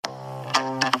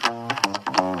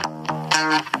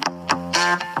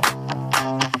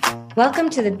Welcome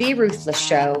to the Be Ruthless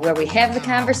Show, where we have the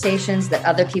conversations that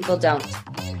other people don't,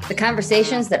 the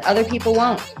conversations that other people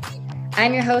won't.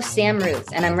 I'm your host, Sam Ruth,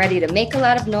 and I'm ready to make a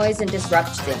lot of noise and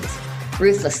disrupt things,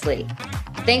 ruthlessly.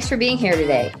 Thanks for being here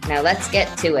today. Now let's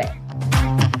get to it.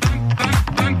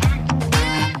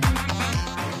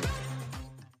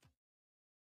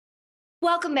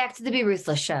 Welcome back to the Be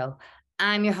Ruthless Show.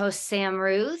 I'm your host, Sam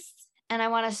Ruth, and I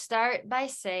want to start by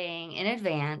saying in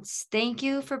advance, thank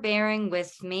you for bearing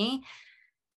with me.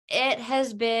 It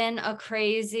has been a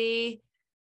crazy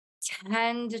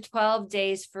 10 to 12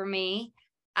 days for me.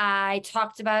 I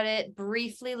talked about it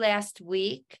briefly last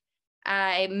week.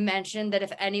 I mentioned that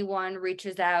if anyone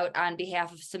reaches out on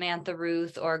behalf of Samantha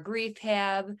Ruth or Grief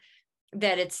Hab,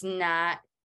 that it's not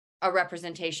a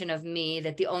representation of me,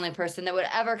 that the only person that would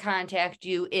ever contact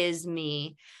you is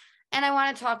me. And I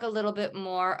want to talk a little bit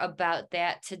more about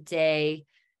that today.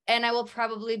 And I will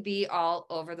probably be all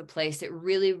over the place. It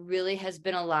really, really has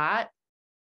been a lot.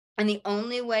 And the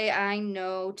only way I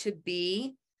know to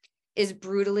be is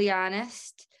brutally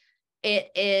honest. It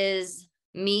is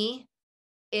me.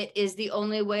 It is the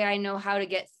only way I know how to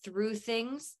get through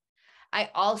things. I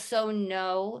also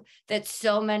know that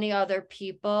so many other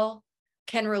people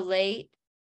can relate,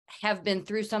 have been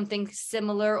through something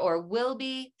similar, or will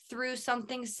be through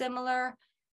something similar,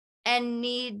 and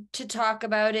need to talk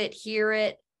about it, hear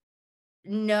it,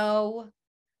 know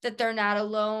that they're not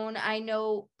alone. I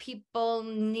know people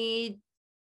need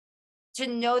to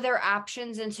know their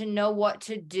options and to know what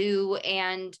to do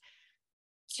and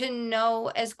to know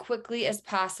as quickly as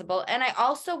possible. And I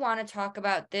also want to talk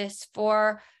about this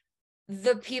for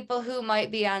the people who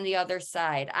might be on the other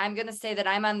side. I'm going to say that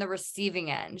I'm on the receiving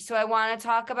end. So I want to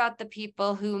talk about the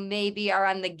people who maybe are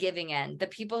on the giving end, the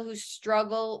people who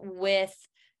struggle with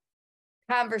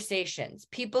conversations,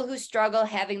 people who struggle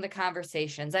having the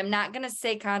conversations. I'm not going to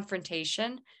say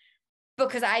confrontation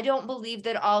because I don't believe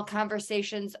that all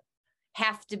conversations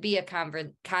have to be a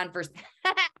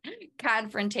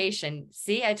confrontation.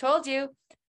 See, I told you.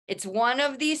 It's one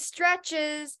of these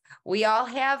stretches. We all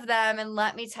have them. And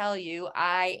let me tell you,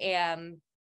 I am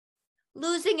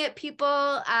losing it, people.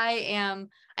 I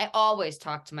always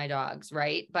talk to my dogs,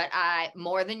 right? But I,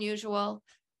 more than usual,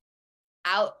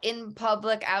 out in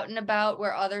public, out and about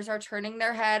where others are turning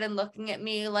their head and looking at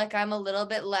me like I'm a little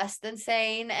bit less than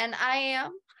sane. And I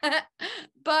am,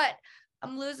 but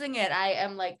I'm losing it. I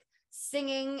am like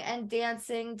singing and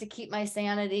dancing to keep my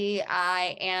sanity.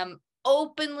 I am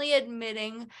openly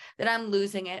admitting that I'm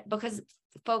losing it because,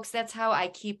 folks, that's how I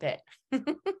keep it.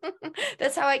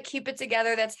 That's how I keep it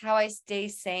together. That's how I stay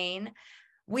sane.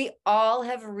 We all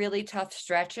have really tough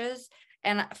stretches.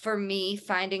 And for me,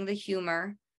 finding the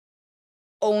humor,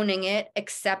 owning it,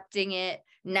 accepting it,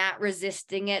 not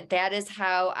resisting it, that is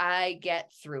how I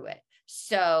get through it.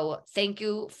 So thank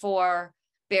you for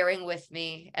bearing with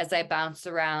me as I bounce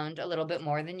around a little bit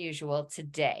more than usual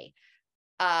today.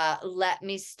 Let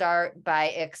me start by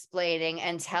explaining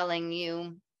and telling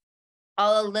you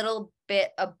all a little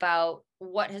bit about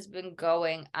what has been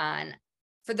going on.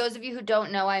 For those of you who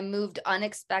don't know, I moved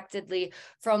unexpectedly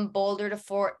from Boulder to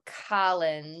Fort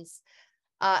Collins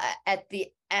at the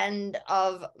end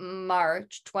of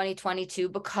March 2022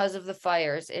 because of the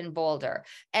fires in Boulder.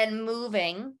 And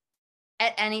moving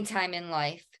at any time in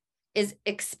life is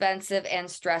expensive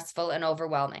and stressful and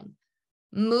overwhelming.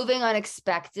 Moving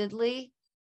unexpectedly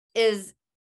is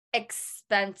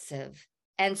expensive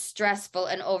and stressful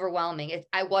and overwhelming.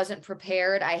 I wasn't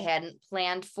prepared. I hadn't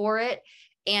planned for it.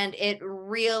 And it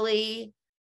really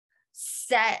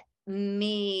set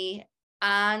me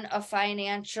on a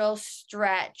financial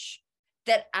stretch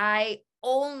that I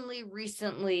only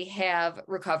recently have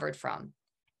recovered from.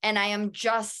 And I am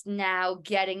just now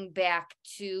getting back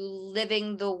to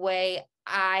living the way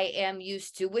I am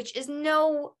used to, which is in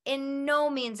no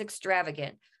means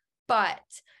extravagant, but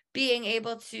being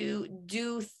able to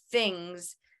do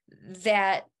things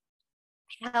that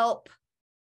help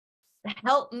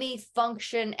me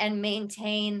function and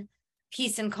maintain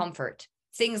peace and comfort.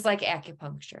 Things like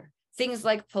acupuncture, things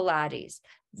like Pilates.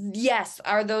 Yes,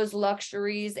 are those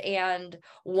luxuries and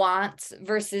wants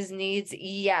versus needs?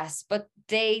 Yes, but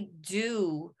they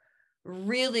do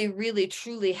really, really,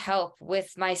 truly help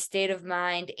with my state of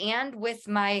mind and with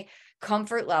my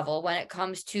comfort level when it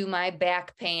comes to my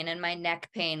back pain and my neck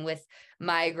pain with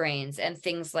migraines and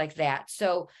things like that.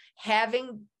 So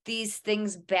having these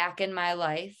things back in my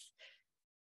life,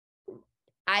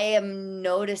 I am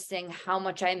noticing how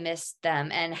much I missed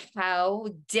them and how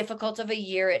difficult of a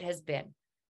year it has been,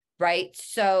 right?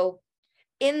 So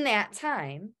in that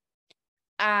time,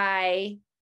 I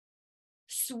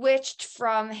switched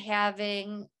from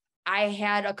having I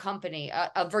had a company,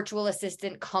 a virtual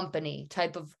assistant company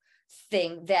type of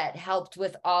thing that helped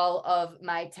with all of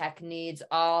my tech needs,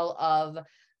 all of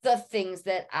the things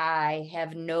that I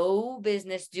have no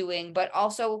business doing, but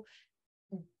also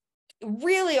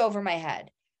really over my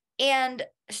head and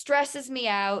stresses me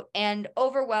out and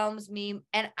overwhelms me.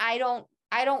 And I don't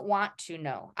want to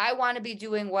know. I want to be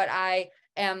doing what I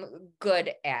am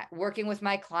good at, working with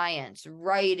my clients,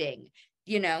 writing,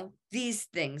 these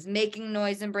things, making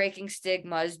noise and breaking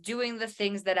stigmas, doing the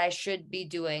things that I should be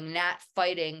doing, not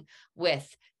fighting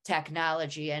with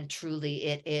technology. And truly,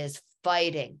 it is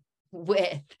fighting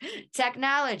with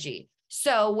technology.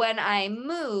 So when I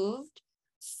moved,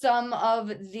 some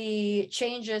of the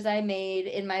changes I made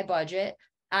in my budget,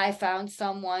 I found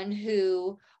someone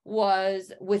who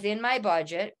was within my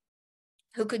budget,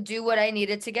 who could do what I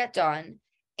needed to get done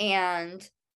and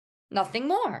nothing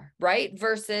more, right?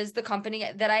 Versus the company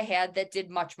that I had that did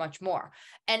much, much more.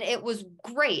 And it was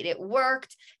great. It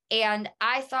worked. And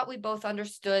I thought we both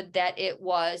understood that it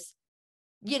was,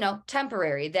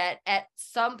 temporary, that at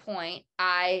some point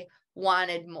I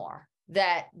wanted more,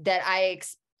 that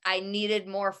I needed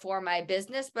more for my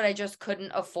business, but I just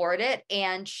couldn't afford it.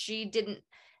 And she didn't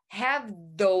have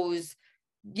those,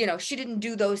 she didn't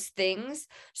do those things.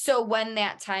 So when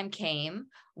that time came,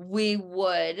 we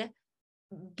would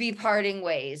be parting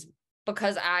ways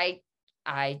because I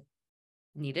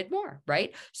needed more,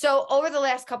 right? So over the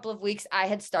last couple of weeks, I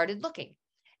had started looking,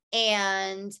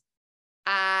 and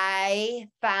I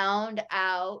found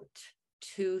out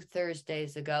 2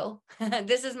 Thursdays ago.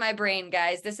 This is my brain,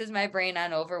 guys. This is my brain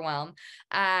on overwhelm.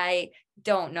 I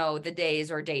don't know the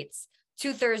days or dates.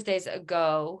 2 Thursdays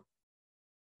ago,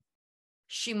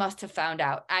 she must have found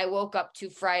out. I woke up 2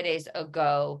 Fridays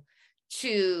ago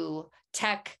to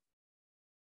tech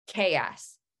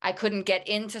chaos. I couldn't get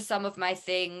into some of my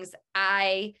things.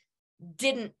 I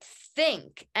didn't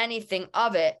think anything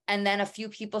of it. And then a few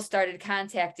people started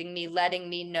contacting me, letting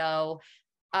me know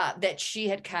that she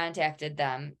had contacted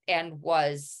them and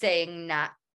was saying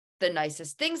not the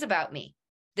nicest things about me.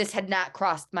 This had not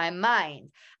crossed my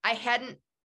mind. I hadn't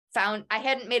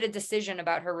made a decision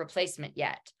about her replacement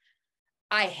yet.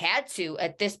 I had to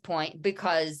at this point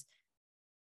because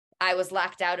I was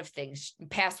locked out of things.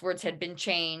 Passwords had been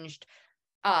changed.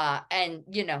 And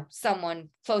someone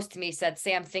close to me said,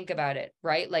 Sam, think about it,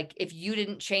 right? Like, if you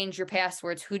didn't change your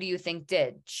passwords, who do you think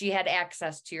did? She had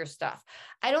access to your stuff.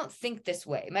 I don't think this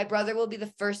way. My brother will be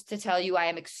the first to tell you I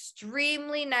am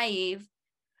extremely naive.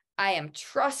 I am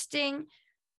trusting.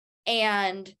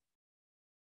 And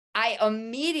I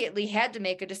immediately had to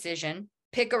make a decision,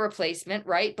 pick a replacement,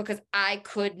 right? Because I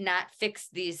could not fix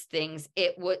these things.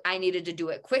 I needed to do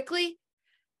it quickly.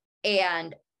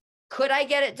 And could I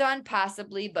get it done?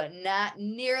 Possibly, but not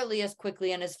nearly as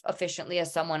quickly and as efficiently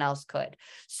as someone else could.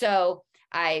 So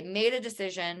I made a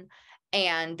decision,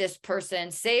 and this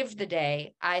person saved the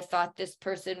day. I thought this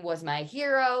person was my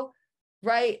hero,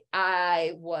 right?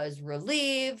 I was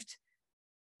relieved.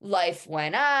 Life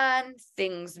went on.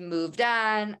 Things moved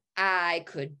on. I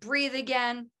could breathe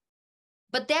again.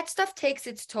 But that stuff takes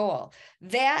its toll.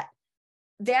 That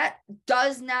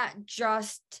does not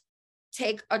just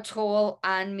take a toll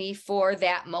on me for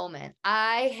that moment.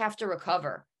 I have to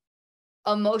recover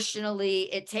emotionally.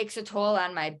 It takes a toll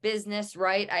on my business,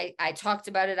 right? I talked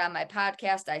about it on my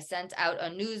podcast. I sent out a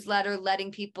newsletter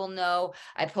letting people know.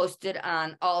 I posted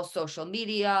on all social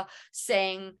media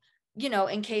saying,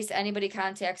 in case anybody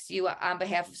contacts you on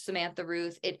behalf of Samantha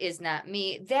Ruth, it is not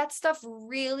me. That stuff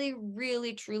really,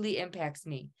 really, truly impacts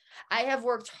me. I have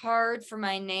worked hard for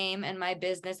my name and my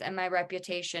business and my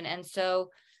reputation. And so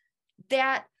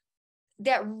that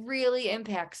really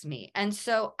impacts me. And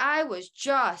so I was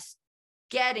just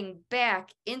getting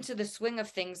back into the swing of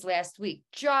things last week,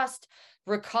 just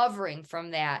recovering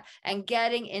from that and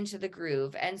getting into the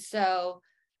groove. And so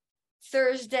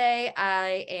Thursday,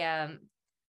 I am,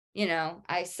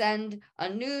 I send a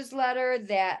newsletter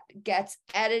that gets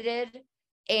edited,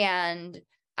 and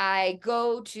I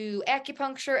go to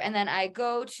acupuncture, and then I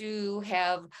go to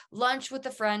have lunch with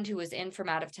a friend who is in from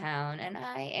out of town. And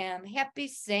I am happy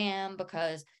Sam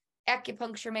because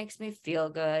acupuncture makes me feel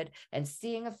good, and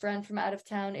seeing a friend from out of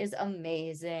town is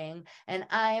amazing. And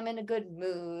I am in a good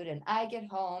mood, and I get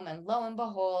home, and lo and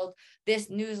behold, this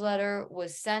newsletter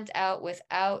was sent out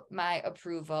without my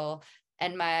approval,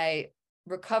 and my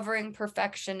recovering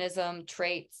perfectionism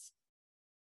traits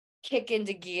kick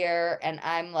into gear. And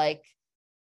I'm like,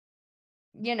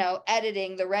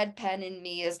 editing. The red pen in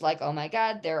me is like, oh my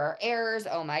God, there are errors.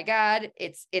 Oh my God,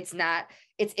 it's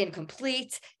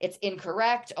incomplete. It's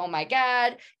incorrect. Oh my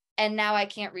God. And now I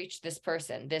can't reach this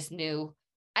person, this new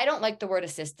I don't like the word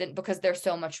assistant because there's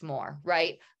so much more,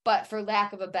 right? But for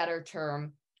lack of a better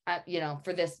term,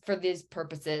 for these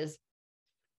purposes,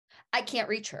 I can't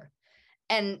reach her.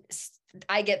 And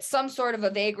I get some sort of a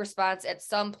vague response at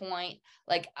some point,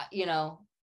 like,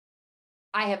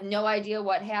 I have no idea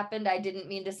what happened. I didn't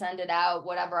mean to send it out,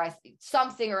 whatever,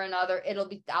 something or another.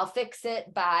 I'll fix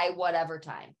it by whatever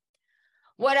time.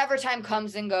 Whatever time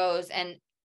comes and goes, and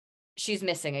she's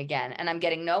missing again, and I'm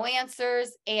getting no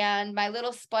answers, and my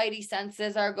little spidey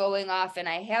senses are going off, and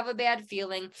I have a bad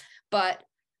feeling, but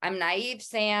I'm naive,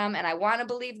 Sam, and I want to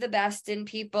believe the best in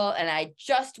people, and I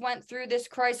just went through this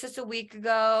crisis a week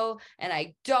ago, and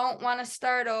I don't want to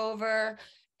start over,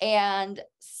 and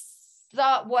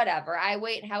so whatever. I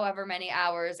wait however many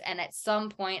hours, and at some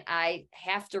point I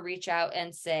have to reach out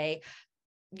and say,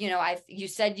 you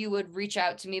said you would reach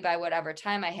out to me by whatever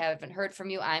time. I haven't heard from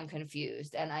you. I'm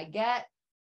confused. And I get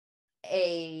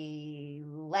a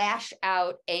lash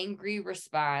out, angry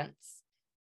response.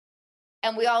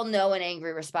 And we all know an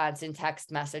angry response in text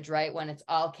message, right? When it's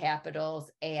all capitals,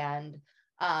 and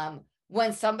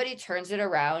when somebody turns it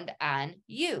around on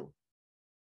you.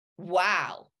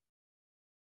 Wow.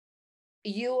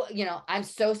 I'm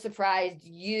so surprised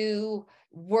you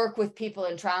work with people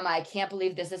in trauma. I can't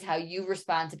believe this is how you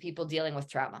respond to people dealing with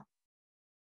trauma.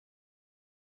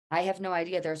 I have no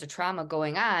idea there's a trauma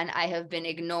going on. I have been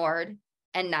ignored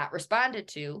and not responded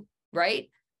to,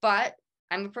 right? But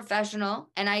I'm a professional,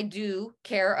 and I do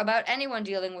care about anyone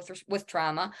dealing with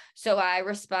trauma. So I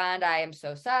respond, I am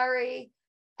so sorry.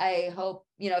 I hope,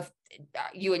 if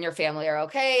you and your family are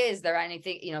okay. Is there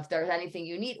anything, if there's anything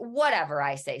you need, whatever,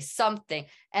 I say something.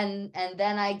 And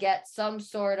then I get some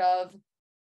sort of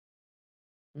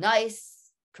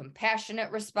nice,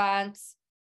 compassionate response,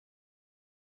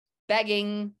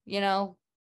 begging,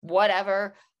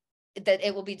 whatever, that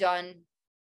it will be done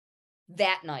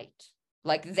that night.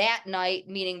 Like that night,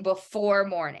 meaning before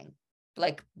morning,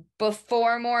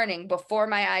 before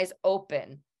my eyes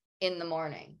open in the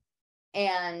morning.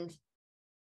 And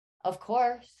of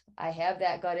course, I have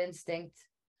that gut instinct,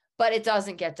 but it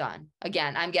doesn't get done.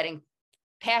 Again, I'm getting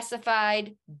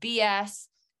pacified, BS,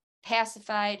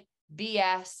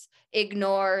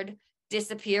 ignored,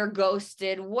 disappear,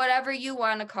 ghosted, whatever you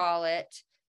want to call it.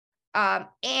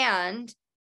 And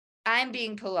I'm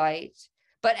being polite,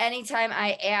 but anytime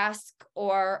I ask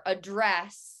or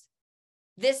address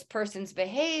this person's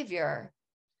behavior,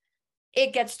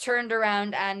 it gets turned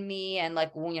around on me and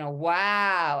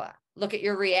wow, look at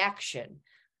your reaction.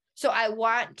 So I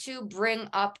want to bring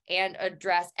up and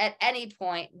address at any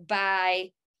point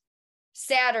by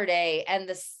Saturday, and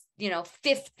the,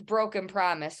 fifth broken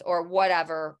promise or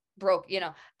whatever broke,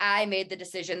 I made the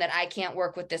decision that I can't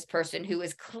work with this person who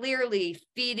is clearly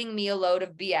feeding me a load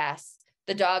of BS.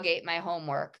 The dog ate my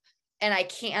homework, and I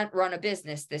can't run a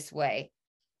business this way.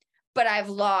 But I've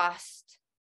lost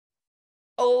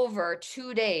over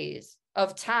 2 days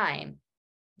of time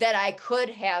that I could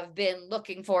have been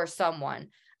looking for someone.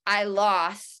 I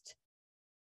lost,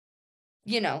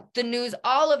 the news,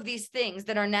 all of these things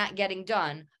that are not getting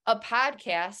done, a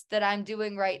podcast that I'm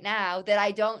doing right now that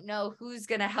I don't know who's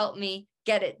going to help me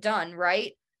get it done,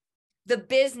 right? The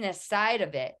business side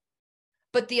of it,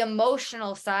 but the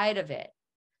emotional side of it,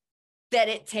 that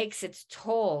it takes its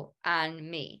toll on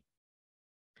me.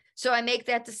 So I make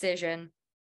that decision,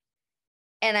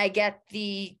 and I get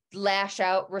the lash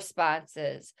out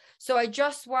responses. So I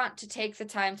just want to take the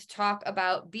time to talk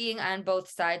about being on both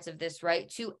sides of this, right?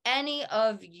 To any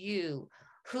of you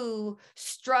who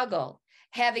struggle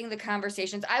having the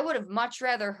conversations, I would have much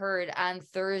rather heard on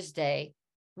Thursday,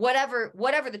 whatever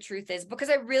the truth is,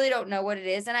 because I really don't know what it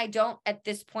is. And I don't at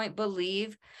this point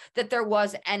believe that there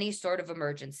was any sort of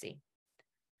emergency.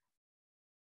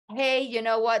 Hey, you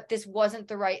know what? This wasn't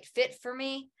the right fit for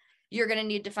me. You're going to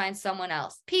need to find someone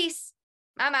else. Peace.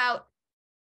 I'm out.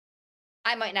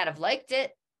 I might not have liked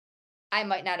it. I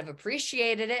might not have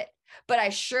appreciated it, but I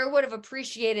sure would have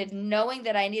appreciated knowing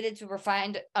that I needed to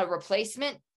find a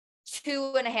replacement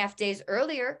 2.5 days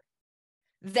earlier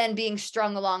than being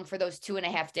strung along for those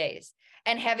 2.5 days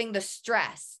and having the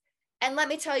stress. And let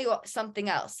me tell you something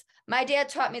else. My dad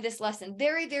taught me this lesson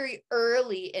very, very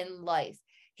early in life.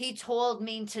 He told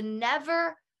me to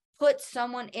never put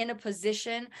someone in a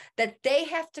position that they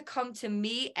have to come to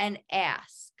me and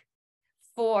ask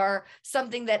for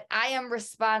something that I am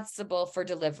responsible for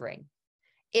delivering.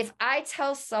 If I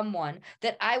tell someone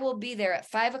that I will be there at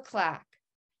 5:00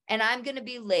 and I'm going to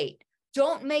be late,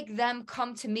 don't make them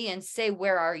come to me and say,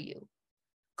 "Where are you?"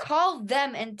 Call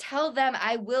them and tell them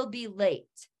I will be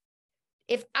late.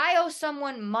 If I owe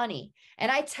someone money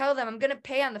and I tell them I'm going to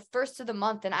pay on the first of the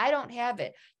month and I don't have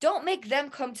it, don't make them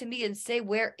come to me and say,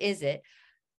 where is it?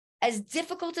 As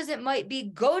difficult as it might be,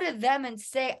 go to them and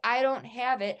say, I don't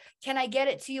have it. Can I get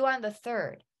it to you on the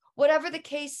 3rd? Whatever the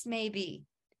case may be.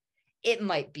 It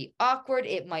might be awkward.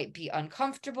 It might be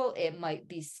uncomfortable. It might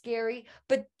be scary,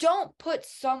 but don't put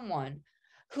someone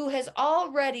who has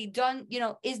already done,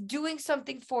 is doing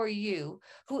something for you,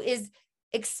 who is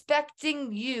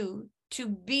expecting you to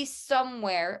be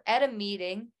somewhere at a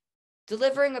meeting,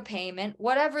 delivering a payment,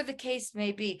 whatever the case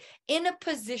may be, in a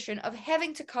position of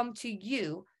having to come to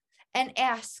you and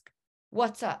ask,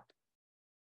 what's up?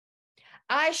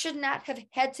 I should not have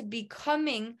had to be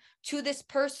coming to this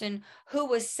person who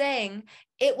was saying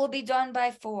it will be done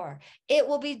by 4. It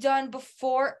will be done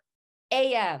before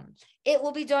a.m. It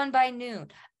will be done by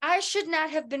noon. I should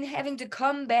not have been having to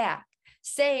come back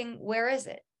saying, where is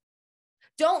it?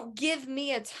 Don't give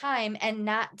me a time and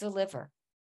not deliver.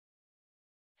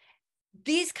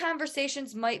 These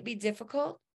conversations might be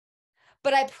difficult,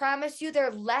 but I promise you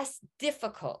they're less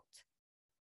difficult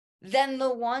than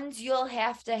the ones you'll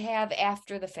have to have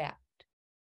after the fact.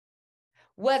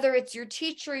 Whether it's your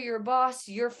teacher, your boss,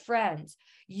 your friends,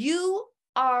 you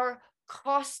are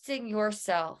costing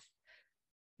yourself,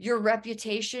 your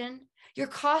reputation, you're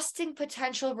costing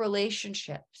potential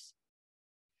relationships.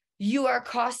 You are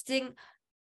costing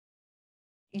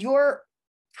your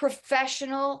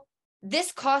professional,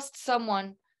 this costs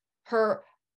someone her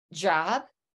job,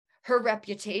 her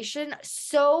reputation,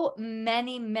 so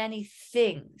many, many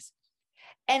things.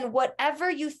 And whatever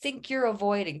you think you're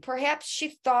avoiding, perhaps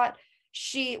she thought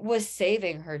she was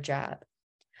saving her job.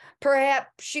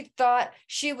 Perhaps she thought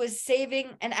she was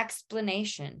saving an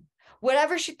explanation.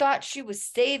 Whatever she thought she was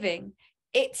saving,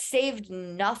 it saved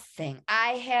nothing.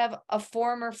 I have a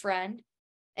former friend,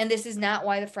 and this is not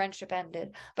why the friendship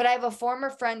ended, but I have a former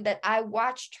friend that I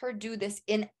watched her do this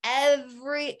in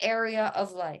every area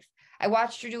of life. I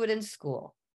watched her do it in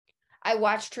school. I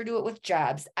watched her do it with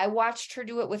jobs. I watched her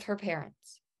do it with her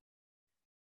parents.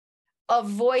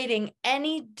 Avoiding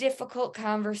any difficult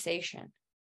conversation.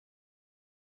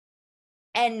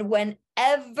 And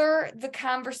whenever the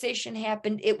conversation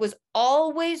happened, it was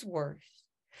always worse.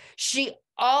 She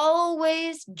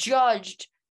always judged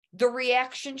the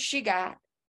reaction she got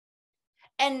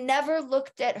and never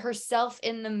looked at herself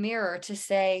in the mirror to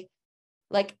say,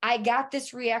 like, I got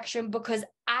this reaction because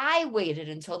I waited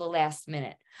until the last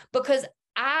minute, because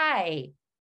I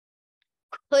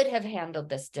could have handled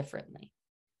this differently.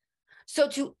 So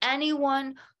to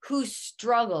anyone who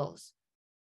struggles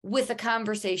with a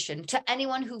conversation, to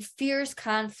anyone who fears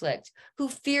conflict, who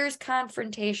fears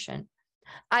confrontation,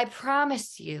 I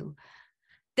promise you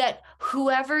that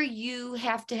whoever you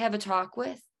have to have a talk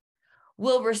with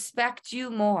will respect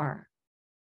you more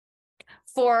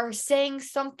for saying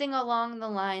something along the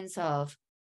lines of,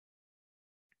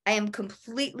 I am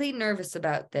completely nervous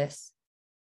about this,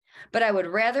 but I would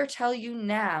rather tell you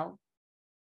now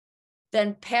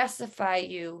than pacify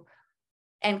you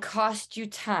and cost you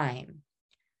time.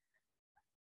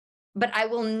 But I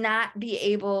will not be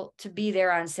able to be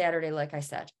there on Saturday, like I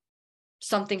said.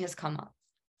 Something has come up.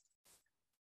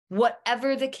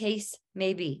 Whatever the case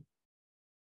may be.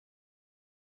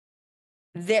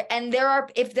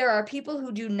 If there are people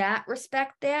who do not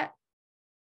respect that,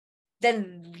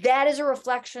 then that is a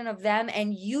reflection of them,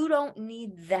 and you don't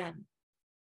need them.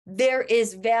 There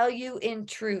is value in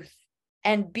truth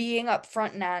and being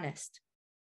upfront and honest.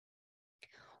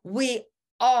 We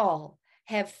all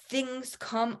have things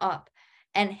come up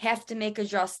and have to make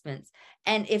adjustments.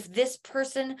 And if this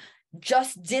person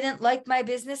just didn't like my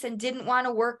business and didn't want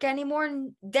to work anymore,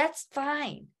 that's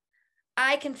fine.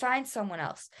 I can find someone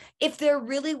else. If there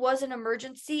really was an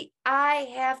emergency, I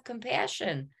have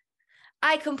compassion.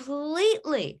 I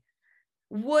completely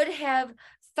would have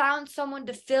found someone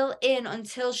to fill in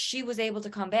until she was able to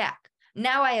come back.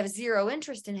 Now I have zero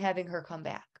interest in having her come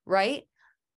back, right?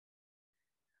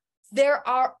 There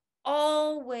are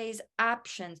always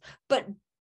options, but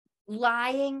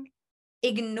lying,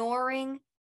 ignoring,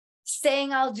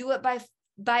 saying I'll do it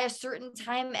by a certain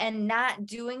time and not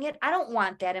doing it, I don't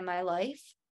want that in my life.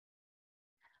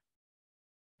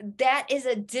 That is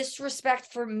a disrespect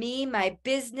for me, my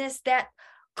business. That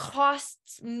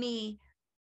costs me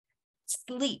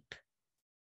sleep.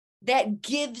 That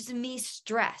gives me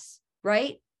stress,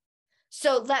 right?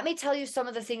 So let me tell you some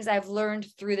of the things I've learned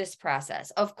through this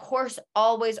process. Of course,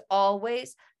 always,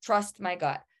 always trust my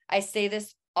gut. I say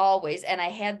this always, and I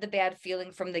had the bad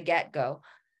feeling from the get-go.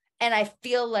 And I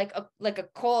feel like a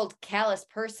cold, callous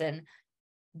person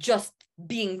just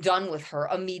being done with her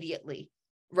immediately,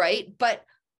 right? But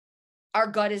Our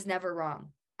gut is never wrong.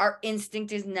 Our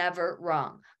instinct is never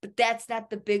wrong. But that's not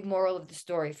the big moral of the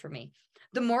story for me.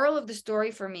 The moral of the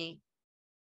story for me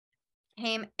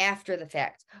came after the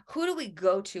fact. Who do we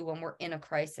go to when we're in a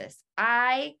crisis?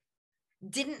 I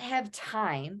didn't have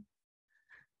time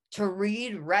to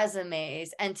read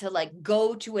resumes and to like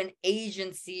go to an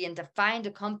agency and to find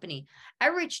a company. I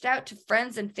reached out to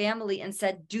friends and family and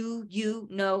said, do you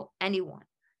know anyone?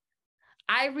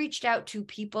 I reached out to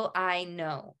people I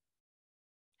know.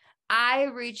 I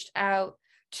reached out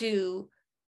to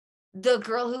the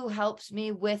girl who helps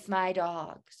me with my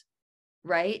dogs,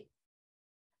 right?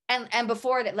 And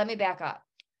before that, let me back up.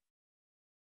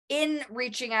 In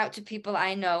reaching out to people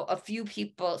I know, a few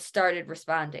people started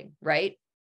responding, right?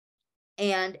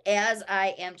 And as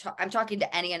I'm talking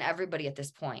to any and everybody at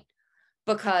this point,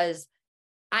 because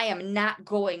I am not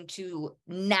going to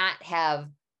not have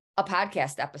a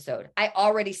podcast episode. I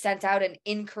already sent out an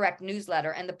incorrect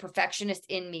newsletter, and the perfectionist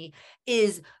in me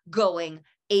is going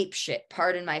apeshit.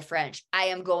 Pardon my French. I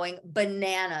am going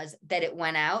bananas that it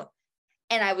went out.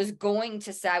 And I was going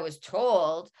to say, I was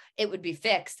told it would be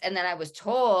fixed. And then I was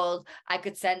told I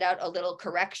could send out a little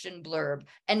correction blurb,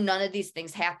 and none of these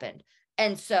things happened.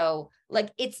 And so like,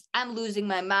 I'm losing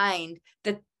my mind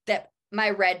that my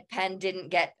red pen didn't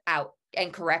get out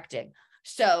and correcting.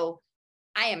 So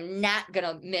I am not going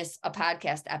to miss a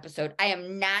podcast episode. I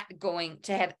am not going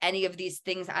to have any of these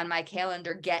things on my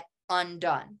calendar get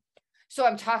undone. So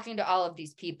I'm talking to all of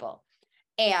these people.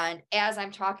 And as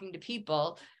I'm talking to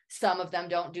people, some of them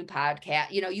don't do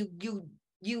podcast. You know,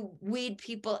 you weed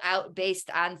people out based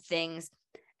on things.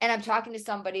 And I'm talking to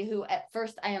somebody who at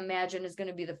first I imagine is going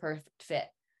to be the perfect fit.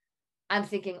 I'm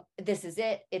thinking, this is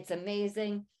it. It's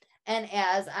amazing. And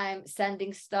as I'm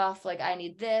sending stuff like, I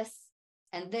need this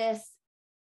and this,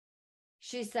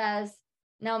 she says,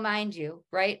 now mind you,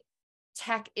 right?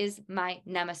 Tech is my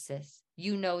nemesis.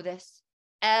 You know this.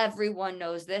 Everyone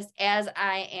knows this. As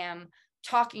I am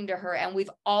talking to her, and we've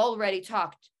already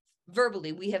talked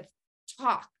verbally, we have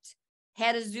talked,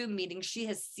 had a Zoom meeting. She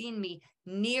has seen me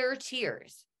near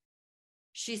tears.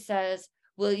 She says,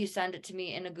 will you send it to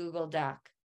me in a Google Doc?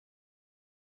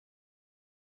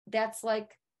 That's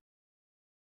like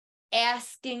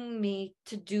asking me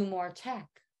to do more tech,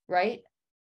 right?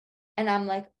 And I'm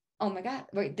like, oh my God,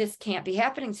 wait, this can't be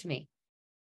happening to me.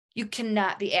 You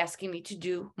cannot be asking me to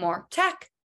do more tech,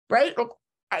 right?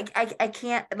 I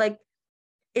can't, like,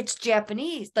 it's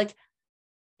Japanese. Like,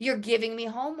 you're giving me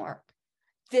homework.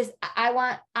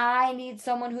 I need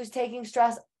someone who's taking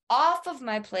stress off of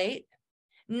my plate,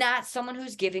 not someone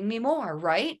who's giving me more,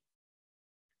 right?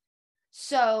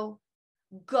 So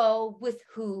go with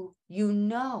who you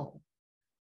know.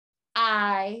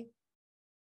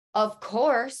 Of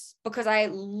course, because I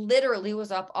literally was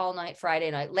up all night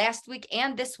Friday night, last week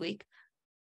and this week.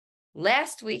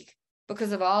 Last week,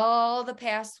 because of all the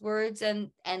passwords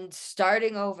and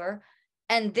starting over.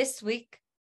 And this week,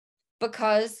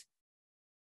 because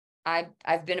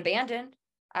I've been abandoned.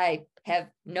 I have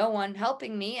no one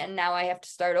helping me, and now I have to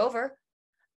start over.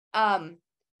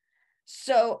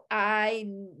 So I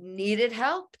needed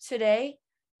help today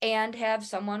and have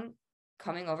someone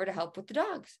coming over to help with the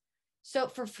dogs. So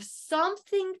for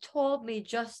something told me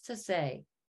just to say,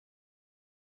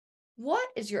 what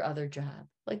is your other job?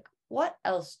 Like, what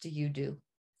else do you do?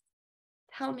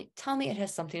 Tell me it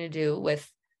has something to do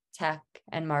with tech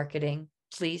and marketing,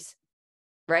 please.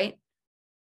 Right?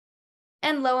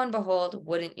 And lo and behold,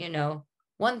 wouldn't you know,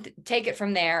 take it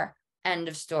from there, end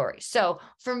of story. So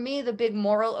for me, the big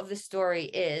moral of the story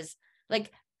is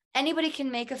like, anybody can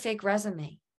make a fake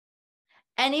resume.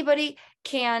 Anybody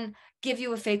can give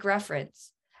you a fake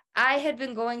reference. I had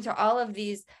been going to all of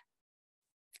these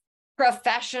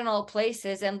professional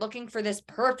places and looking for this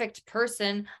perfect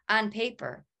person on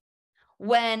paper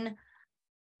when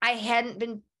I hadn't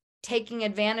been taking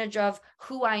advantage of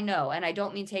who I know. And I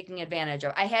don't mean taking advantage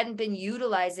of, I hadn't been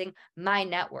utilizing my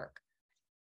network.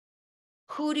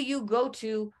 Who do you go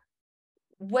to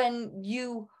when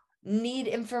you need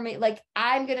information? Like,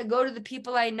 I'm going to go to the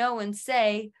people I know and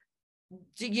say,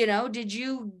 you know, did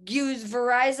you use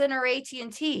Verizon or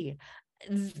AT&T?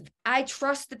 I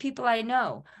trust the people I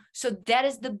know. So that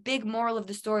is the big moral of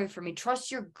the story for me.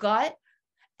 Trust your gut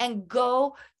and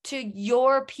go to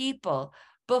your people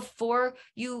before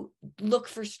you look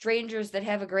for strangers that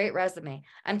have a great resume.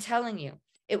 I'm telling you,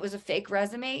 it was a fake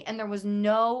resume and there was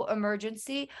no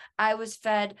emergency. I was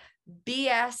fed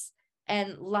BS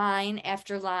and line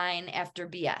after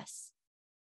BS.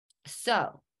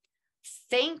 So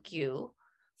thank you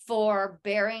for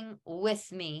bearing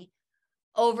with me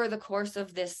over the course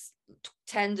of this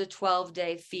 10 to 12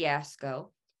 day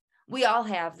fiasco. We all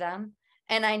have them.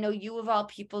 And I know you of all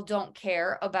people don't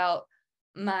care about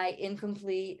my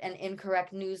incomplete and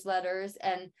incorrect newsletters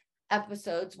and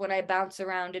episodes when I bounce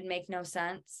around and make no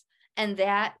sense. And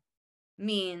that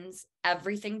means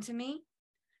everything to me.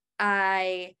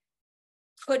 I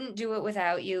couldn't do it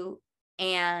without you,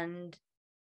 and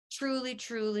truly,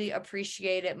 truly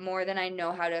appreciate it more than I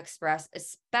know how to express,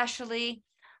 especially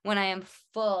when I am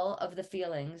full of the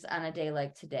feelings on a day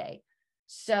like today.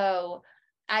 So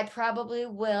I probably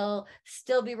will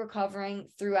still be recovering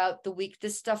throughout the week.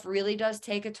 This stuff really does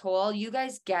take a toll. You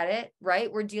guys get it,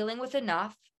 right? We're dealing with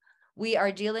enough. We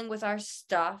are dealing with our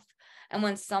stuff. And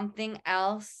when something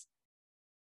else,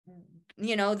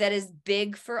 that is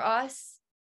big for us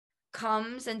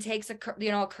comes and takes a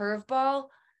curveball,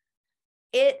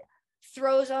 it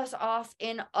throws us off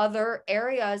in other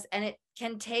areas, and it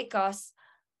can take us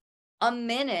a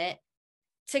minute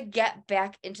to get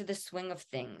back into the swing of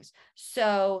things.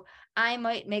 So I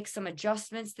might make some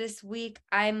adjustments this week.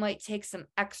 I might take some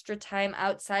extra time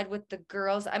outside with the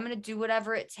girls. I'm going to do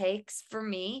whatever it takes for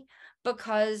me,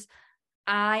 because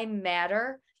I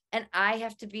matter, and I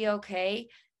have to be okay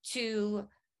to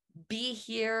be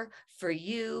here for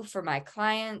you, for my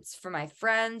clients, for my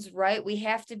friends, right? We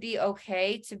have to be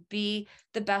okay to be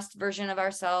the best version of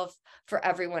ourselves for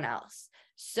everyone else.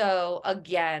 So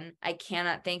again, I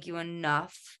cannot thank you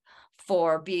enough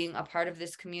for being a part of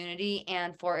this community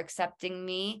and for accepting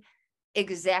me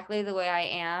exactly the way I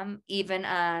am, even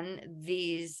on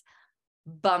these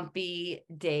bumpy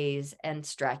days and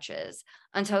stretches.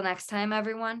 Until next time,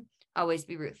 everyone, always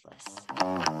be ruthless.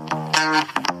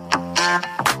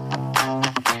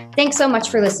 Thanks so much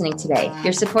for listening today.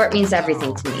 Your support means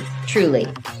everything to me, truly.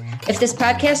 If this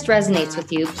podcast resonates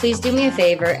with you, please do me a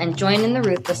favor and join in the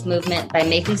Ruthless movement by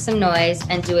making some noise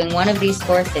and doing one of these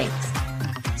 4 things.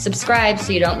 Subscribe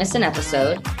so you don't miss an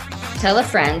episode. Tell a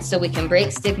friend so we can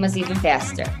break stigmas even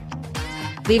faster.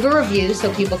 Leave a review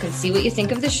so people can see what you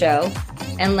think of the show.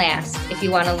 And last, if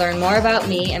you want to learn more about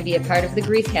me and be a part of the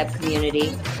Grief Hab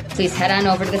community, please head on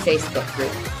over to the Facebook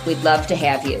group. We'd love to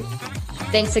have you.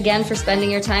 Thanks again for spending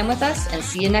your time with us, and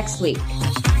see you next week.